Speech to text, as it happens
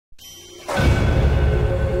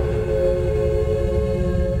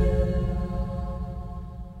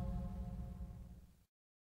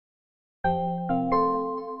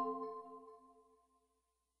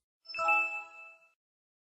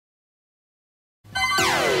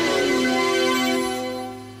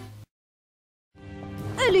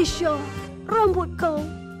Malaysia, rambut kau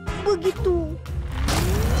begitu.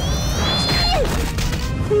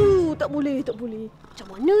 Tak boleh, tak boleh. Macam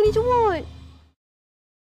mana ni, comot?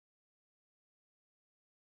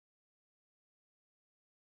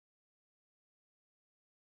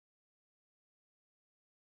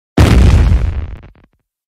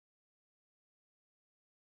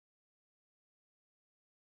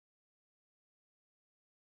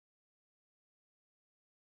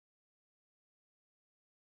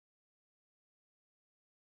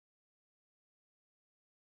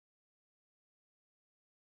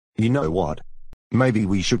 You know what? Maybe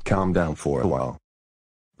we should calm down for a while.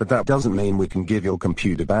 But that doesn't mean we can give your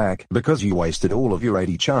computer back because you wasted all of your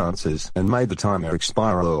 80 chances and made the timer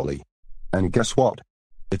expire early. And guess what?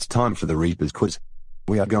 It's time for the Reapers quiz.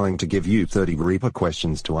 We are going to give you 30 Reaper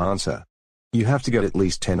questions to answer. You have to get at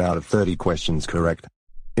least 10 out of 30 questions correct.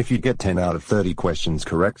 If you get 10 out of 30 questions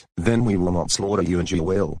correct, then we will not slaughter you and you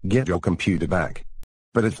will get your computer back.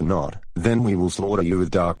 But if not, then we will slaughter you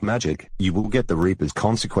with dark magic, you will get the Reaper's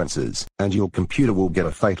consequences, and your computer will get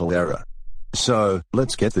a fatal error. So,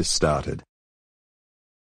 let's get this started.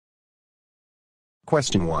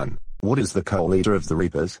 Question 1. What is the co-leader of the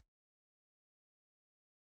Reapers?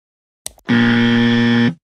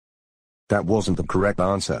 That wasn't the correct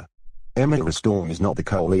answer. Emir Storm is not the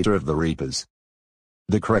co-leader of the Reapers.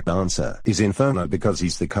 The correct answer is Inferno because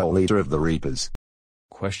he's the co-leader of the Reapers.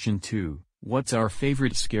 Question 2. What's our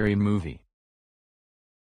favorite scary movie?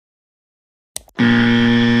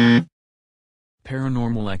 Paranormal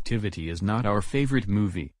Activity is not our favorite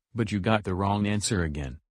movie, but you got the wrong answer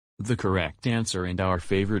again. The correct answer and our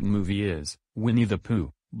favorite movie is Winnie the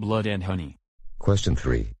Pooh, Blood and Honey. Question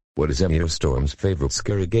 3. What is Emir Storm's favorite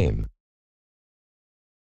scary game?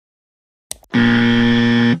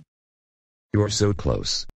 You're so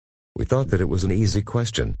close. We thought that it was an easy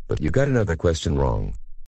question, but you got another question wrong.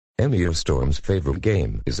 Emir Storm's favorite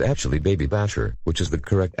game is actually Baby Basher, which is the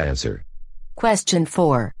correct answer. Question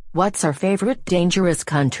 4. What's our favorite dangerous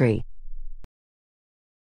country?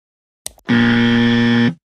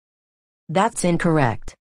 That's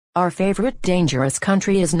incorrect. Our favorite dangerous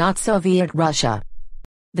country is not Soviet Russia.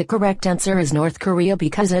 The correct answer is North Korea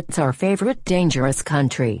because it's our favorite dangerous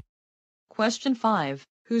country. Question 5.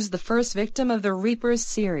 Who's the first victim of the Reapers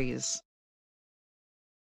series?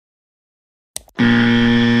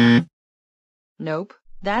 Nope,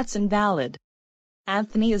 that's invalid.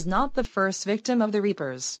 Anthony is not the first victim of the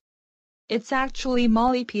Reapers. It's actually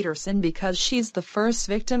Molly Peterson because she's the first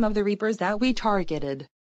victim of the Reapers that we targeted.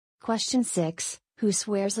 Question 6. Who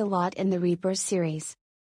swears a lot in the Reapers series?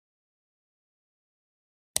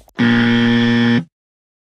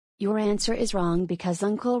 Your answer is wrong because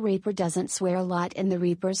Uncle Reaper doesn't swear a lot in the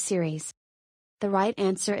Reapers series. The right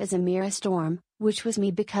answer is Emir Storm, which was me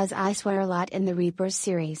because I swear a lot in the Reapers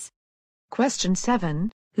series. Question 7.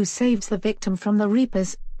 Who saves the victim from the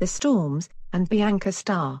Reapers, the Storms, and Bianca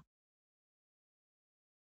Starr?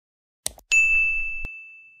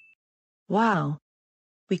 Wow!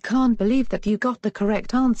 We can't believe that you got the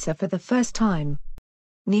correct answer for the first time.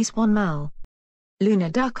 Nice one, Mal. Luna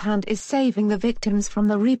Duckhand is saving the victims from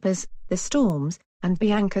the Reapers, the Storms, and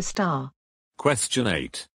Bianca Starr. Question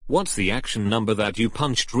 8. What's the action number that you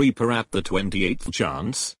punched Reaper at the 28th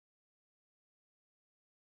chance?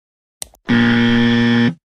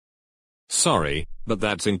 Sorry, but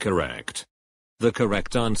that's incorrect. The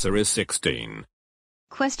correct answer is 16.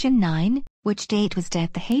 Question 9. Which date was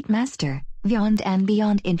Death the Hate Master, Beyond and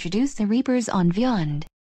Beyond introduced the Reapers on Beyond?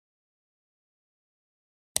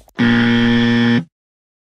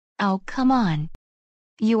 Oh, come on.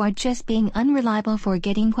 You are just being unreliable for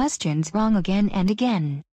getting questions wrong again and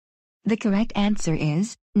again. The correct answer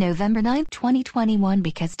is November 9, 2021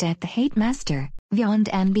 because Death the Hate Master, Beyond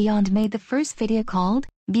and Beyond made the first video called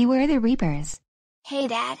Beware the Reapers. Hey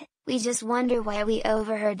Dad, we just wonder why we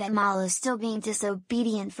overheard that Mal is still being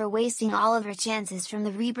disobedient for wasting all of her chances from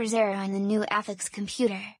the Reaper's era on the new Affix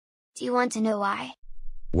computer. Do you want to know why?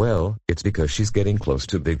 Well, it's because she's getting close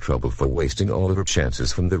to big trouble for wasting all of her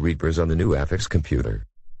chances from the Reapers on the new Affix computer.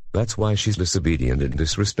 That's why she's disobedient and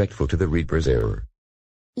disrespectful to the Reaper's error.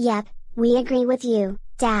 Yep, we agree with you,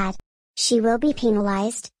 Dad. She will be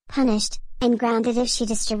penalized, punished, and grounded if she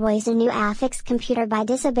destroys a new Affix computer by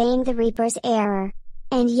disobeying the Reaper's error.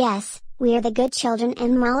 And yes, we are the good children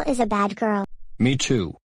and Mal is a bad girl. Me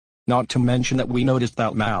too. Not to mention that we noticed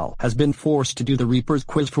that Mal has been forced to do the Reaper's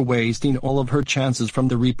quiz for wasting all of her chances from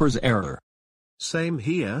the Reaper's error. Same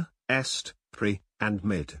here, Est, Pre, and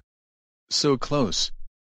Mid. So close.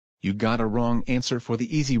 You got a wrong answer for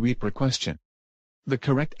the easy Reaper question. The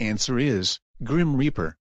correct answer is Grim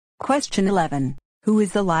Reaper. Question 11. Who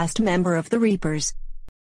is the last member of the Reapers?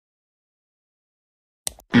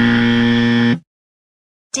 Damn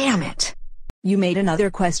it! You made another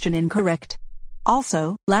question incorrect.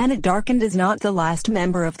 Also, Lana Darkened is not the last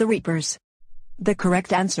member of the Reapers. The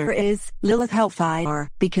correct answer is Lilith Hellfire,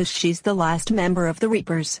 because she's the last member of the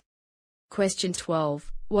Reapers. Question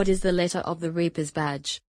 12. What is the letter of the Reaper's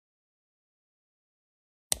badge?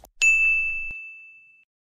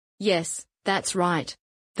 Yes, that's right.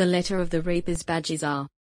 The letter of the Reaper's badge is R.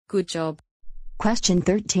 Good job. Question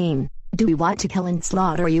 13. Do we want to kill and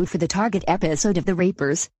slaughter you for the target episode of the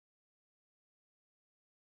Reapers?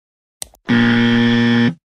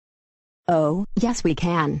 Oh, yes we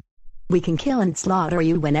can. We can kill and slaughter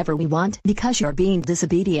you whenever we want because you're being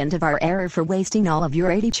disobedient of our error for wasting all of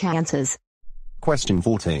your 80 chances. Question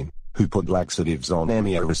 14. Who put laxatives on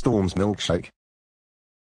Amiara Storm's milkshake?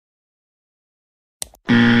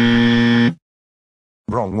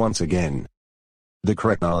 Wrong once again. The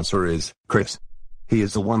correct answer is Chris. He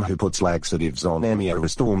is the one who puts laxatives on Amiara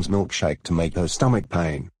Storm's milkshake to make her stomach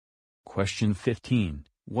pain. Question 15.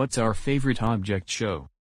 What's our favorite object show?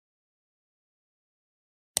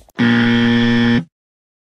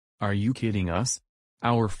 Are you kidding us?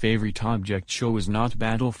 Our favorite object show is not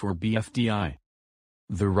Battle for BFDI.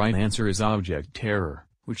 The right answer is Object Terror,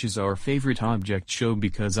 which is our favorite object show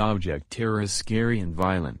because Object Terror is scary and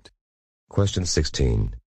violent. Question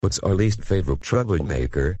 16. What's our least favorite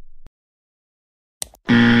troublemaker?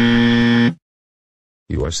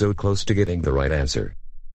 You are so close to getting the right answer.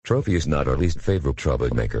 Trophy is not our least favorite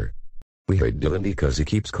troublemaker. We hate Dylan because he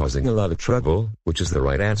keeps causing a lot of trouble, which is the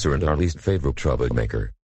right answer and our least favorite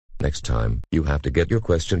troublemaker. Next time, you have to get your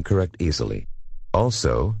question correct easily.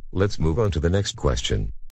 Also, let's move on to the next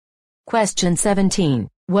question. Question 17.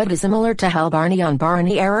 What is similar to Hal Barney on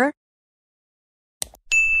Barney error?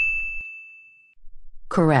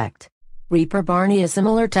 Correct. Reaper Barney is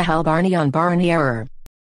similar to Hal Barney on Barney error.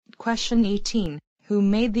 Question 18. Who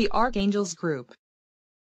made the Archangels group?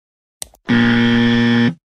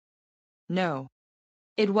 No.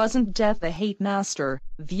 It wasn't Death the Hate Master,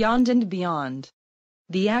 Beyond and Beyond.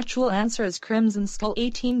 The actual answer is Crimson Skull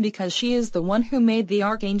 18 because she is the one who made the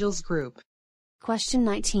Archangels group. Question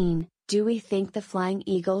 19. Do we think the Flying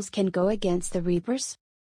Eagles can go against the Reapers?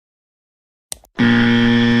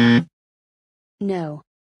 No.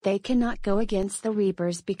 They cannot go against the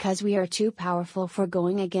Reapers because we are too powerful for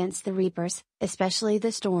going against the Reapers, especially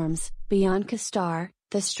the Storms, Bianca Starr,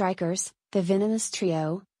 the Strikers, the Venomous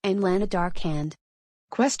Trio, and Lana Darkhand.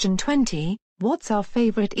 Question 20. What's our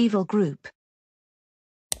favorite evil group?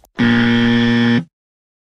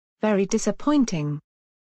 Very disappointing.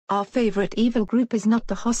 Our favorite evil group is not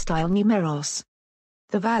the hostile Numeros.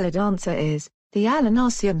 The valid answer is the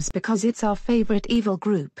Alanosiums because it's our favorite evil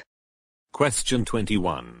group. Question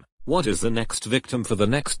 21. What is the next victim for the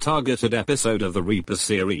next targeted episode of the Reaper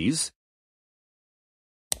series?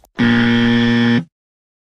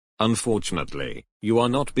 Unfortunately, you are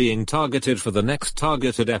not being targeted for the next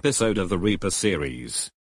targeted episode of the Reaper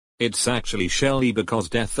series. It's actually Shelly because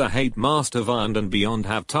Death the Hate Master Beyond and Beyond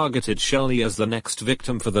have targeted Shelly as the next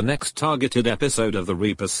victim for the next targeted episode of the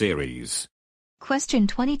Reaper series. Question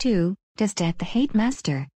 22. Does Death the Hate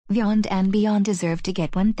Master, Beyond and Beyond deserve to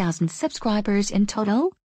get 1,000 subscribers in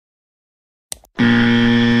total?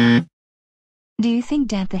 Do you think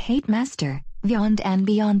Death the Hate Master, Beyond and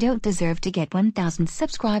Beyond don't deserve to get 1,000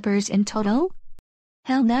 subscribers in total?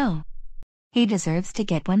 Hell no. He deserves to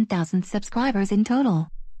get 1,000 subscribers in total.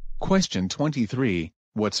 Question 23.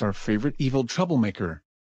 What's our favorite evil troublemaker?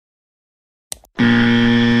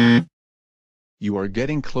 You are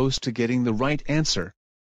getting close to getting the right answer.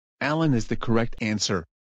 Alan is the correct answer.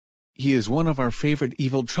 He is one of our favorite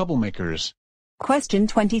evil troublemakers. Question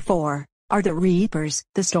 24. Are the Reapers,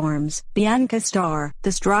 the Storms, Bianca Starr,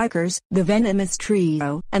 the Strikers, the Venomous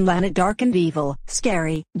Trio, and Lana Darkened evil,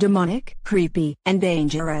 scary, demonic, creepy, and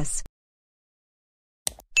dangerous?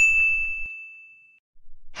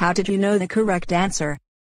 How did you know the correct answer?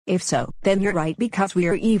 If so, then you're right because we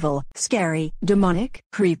are evil, scary, demonic,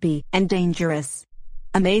 creepy, and dangerous.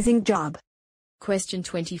 Amazing job. Question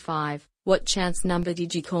 25. What chance number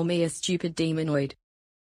did you call me a stupid demonoid?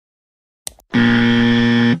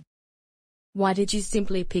 Why did you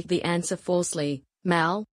simply pick the answer falsely,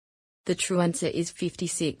 Mal? The true answer is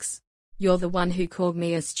 56. You're the one who called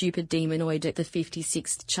me a stupid demonoid at the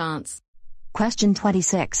 56th chance. Question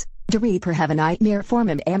 26. Do Reaper have a nightmare form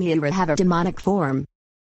and Amiara have a demonic form?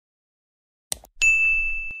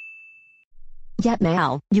 Yep,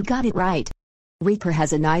 Mal, you got it right. Reaper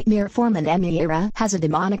has a nightmare form and Amiara has a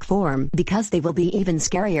demonic form because they will be even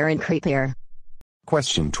scarier and creepier.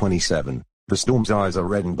 Question 27. The Storm's eyes are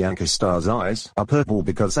red and Bianca Starr's eyes are purple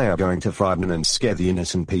because they are going to frighten and scare the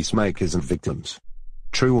innocent peacemakers and victims.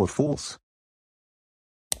 True or false?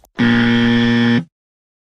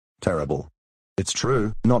 Terrible. It's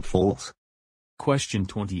true, not false. Question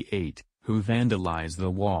 28. Who vandalized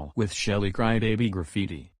the wall with Shelly Crybaby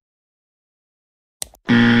graffiti?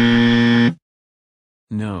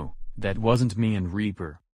 No, that wasn't me and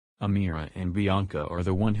Reaper. Amira and Bianca are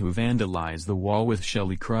the one who vandalized the wall with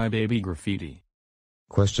Shelly Crybaby graffiti.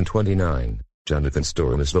 Question 29. Jonathan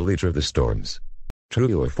Storm is the leader of the Storms.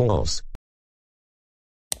 True or false?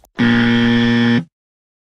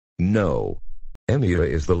 No. Amira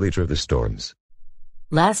is the leader of the Storms.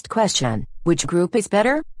 Last question. Which group is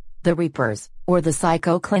better? The Reapers, or the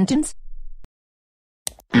Psycho Clintons?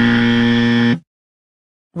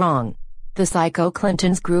 Wrong. The Psycho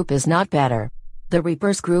Clintons group is not better. The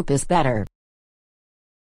Reapers group is better.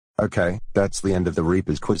 Okay, that's the end of the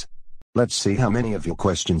Reapers quiz. Let's see how many of your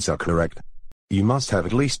questions are correct. You must have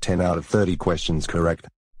at least 10 out of 30 questions correct.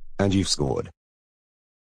 And you've scored.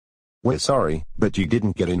 We're sorry, but you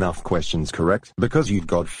didn't get enough questions correct because you'd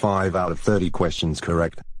got 5 out of 30 questions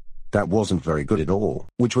correct. That wasn't very good at all,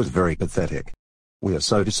 which was very pathetic. We are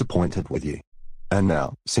so disappointed with you. And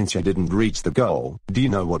now, since you didn't reach the goal, do you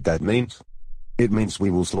know what that means? It means we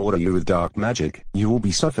will slaughter you with dark magic, you will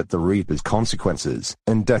be suffered the Reaper's consequences,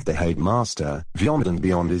 and Death the Hate Master, Venomous and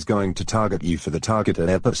Beyond is going to target you for the targeted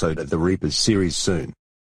episode of the Reapers series soon.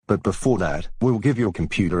 But before that, we'll give your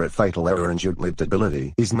computer a fatal error and your glitched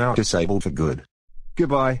ability is now disabled for good.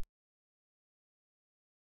 Goodbye.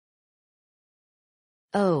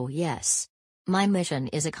 Oh yes. My mission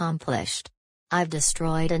is accomplished. I've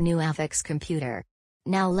destroyed a new Affix computer.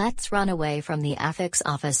 Now let's run away from the Affix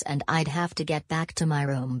office and I'd have to get back to my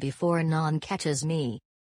room before Non catches me.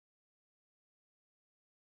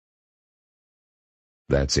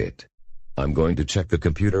 That's it. I'm going to check the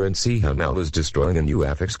computer and see how Mal is destroying a new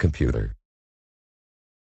Affix computer.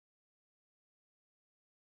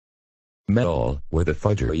 Mal, where the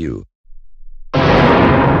fudge are you?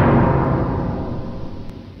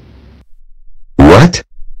 What?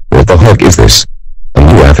 What the heck is this? A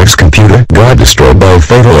new Affix computer got destroyed by a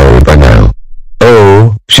fatal error by now.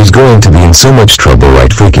 Oh, she's going to be in so much trouble right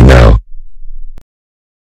freaking now.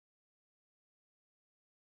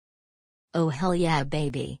 Oh hell yeah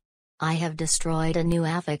baby. I have destroyed a new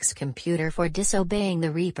Affix computer for disobeying the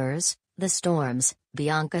Reapers, the Storms,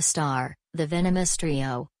 Bianca Starr, the Venomous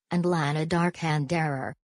Trio, and Lana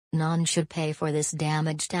Darkhanderer. Non should pay for this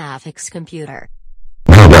damaged Affix computer.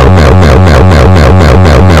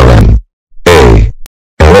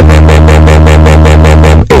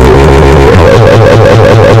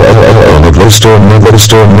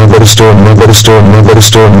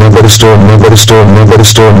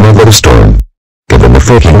 Storm. Get in the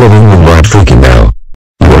freaking living room right freaking now.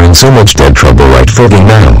 You are in so much dead trouble right freaking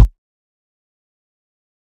now.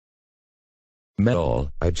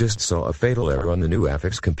 Mel, I just saw a fatal error on the new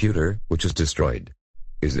Affix computer, which is destroyed.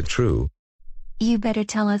 Is it true? You better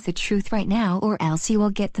tell us the truth right now or else you will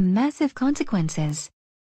get the massive consequences.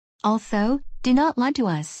 Also, do not lie to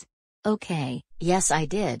us. Okay, yes I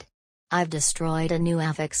did. I've destroyed a new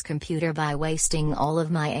Affix computer by wasting all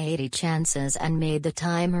of my 80 chances and made the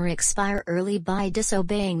timer expire early by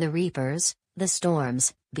disobeying the Reapers, the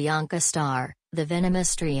Storms, Bianca Starr, the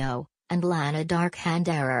Venomous Trio, and Lana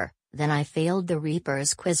Darkhanderer. Then I failed the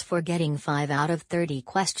Reapers quiz for getting 5 out of 30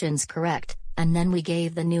 questions correct, and then we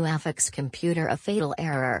gave the new Affix computer a fatal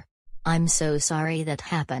error. I'm so sorry that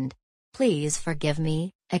happened. Please forgive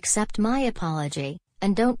me, accept my apology,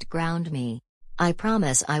 and don't ground me. I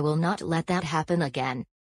promise I will not let that happen again.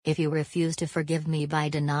 If you refuse to forgive me by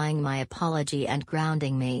denying my apology and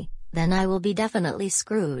grounding me, then I will be definitely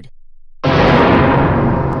screwed.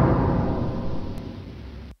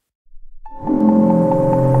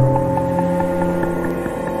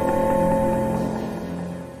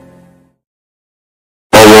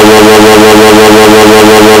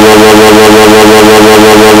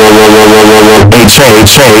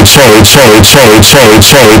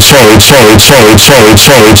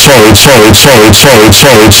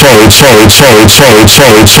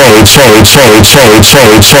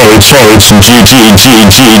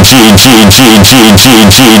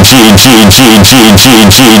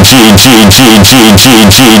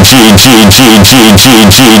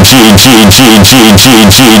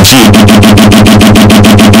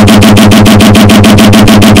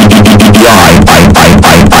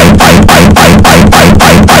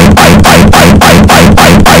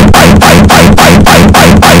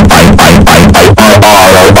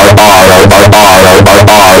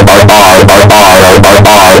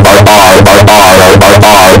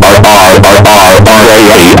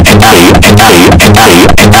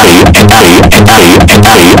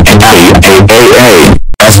 Hey.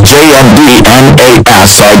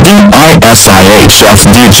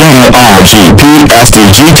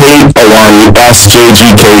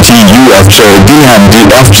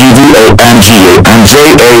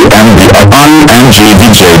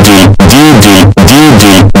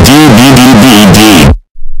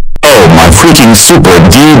 Oh my freaking super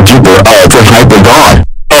duper ultra hyper god.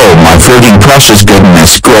 Oh my freaking precious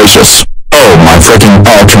goodness gracious. Oh my freaking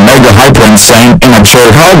ultra mega hyper insane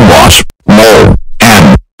immature hogwash. Mole.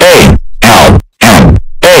 M. A. L. M.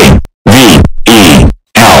 A. V. E.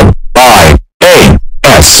 L. I. A.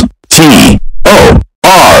 S. T. O.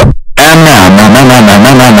 R.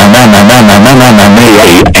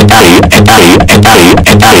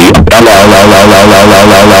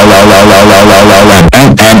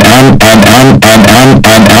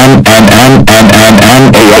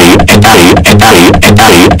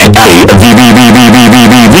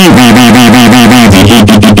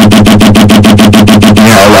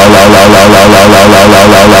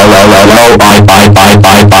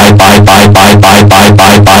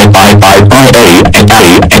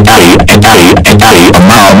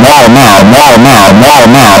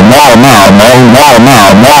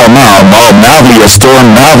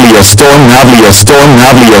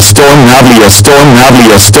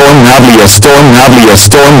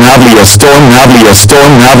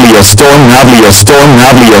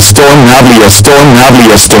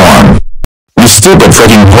 You stupid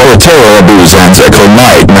freaking horror booze-antical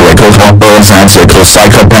night miracle hoppers-antical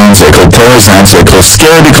psychopantical terrors-antical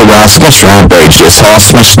scaredical rasmus rampageous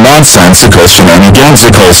hosmish nonsensical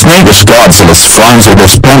shenanigansical snakish godzillous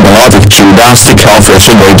franzidus pendologic judastic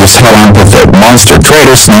hellfish outrageous hell amphitheat monster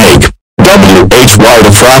traitor snake. WHY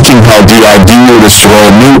the fracking hell did you destroy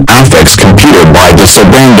a new affix computer by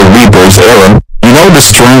disobeying the Reaper's error? You know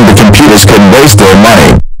destroying the computers could waste their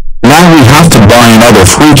money. Now we have to buy another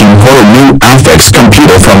freaking horror new affix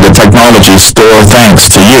computer from the technology store thanks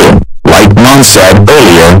to you. Like Mon said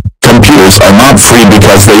earlier, computers are not free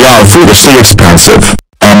because they are foolishly expensive.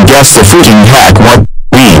 And guess the freaking heck what?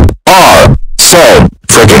 We are so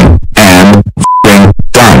freaking and freaking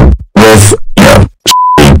done with your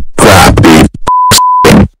crappy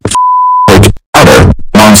like utter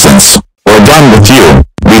nonsense. We're done with you.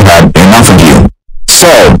 We had enough of you.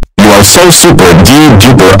 So, you are so super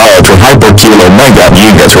duper ultra hyper kilo mega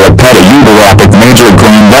giga terapeta uber epic major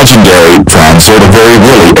grand legendary trans sort of very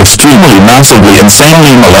really extremely massively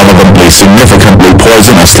insanely malevolently significantly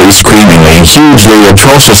poisonously screamingly hugely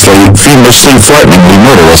atrociously fiendishly frighteningly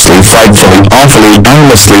murderously frightfully awfully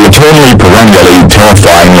endlessly eternally perennially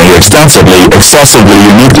terrifyingly extensively excessively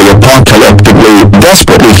uniquely apocalyptically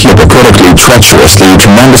desperately hypocritically treacherously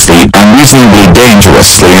tremendously unreasonably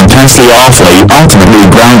dangerously intensely awfully ultimately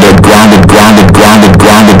grounded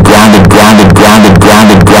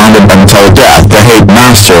until death the hate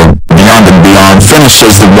master beyond and beyond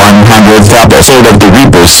finishes the 100th episode of the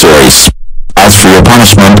Reapers series. As for your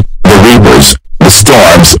punishment, the Reapers, the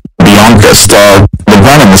Storms, Bianca, Starr, the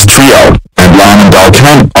Venomous trio, and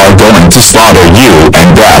Darken are going to slaughter you and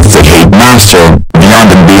death the hate master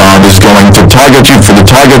beyond and beyond is going to target you for the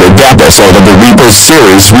targeted episode of the Reapers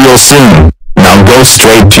series real soon. Now go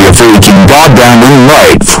straight to your freaking goddamn room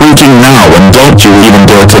right freaking now and don't you even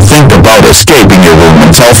dare to think about escaping your room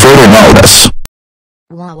until further notice.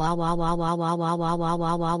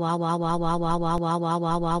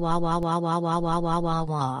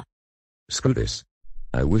 Screw this.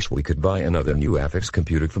 I wish we could buy another new affix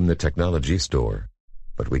computer from the technology store.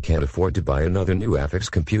 But we can't afford to buy another new affix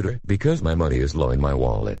computer because my money is low in my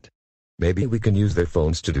wallet. Maybe we can use their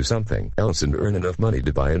phones to do something else and earn enough money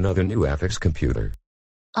to buy another new affix computer.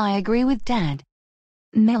 I agree with Dad.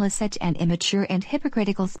 Mel is such an immature and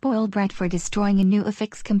hypocritical spoiled brat for destroying a new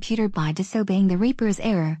affix computer by disobeying the Reaper's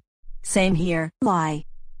error. Same here. Lie.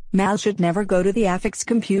 Mal should never go to the affix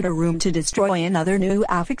computer room to destroy another new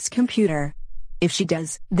affix computer. If she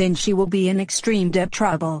does, then she will be in extreme debt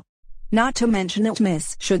trouble. Not to mention that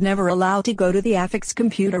Miss should never allow to go to the affix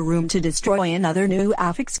computer room to destroy another new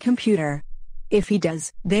affix computer. If he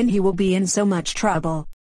does, then he will be in so much trouble.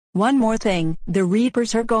 One more thing, the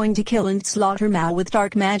Reapers are going to kill and slaughter Mal with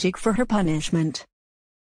dark magic for her punishment.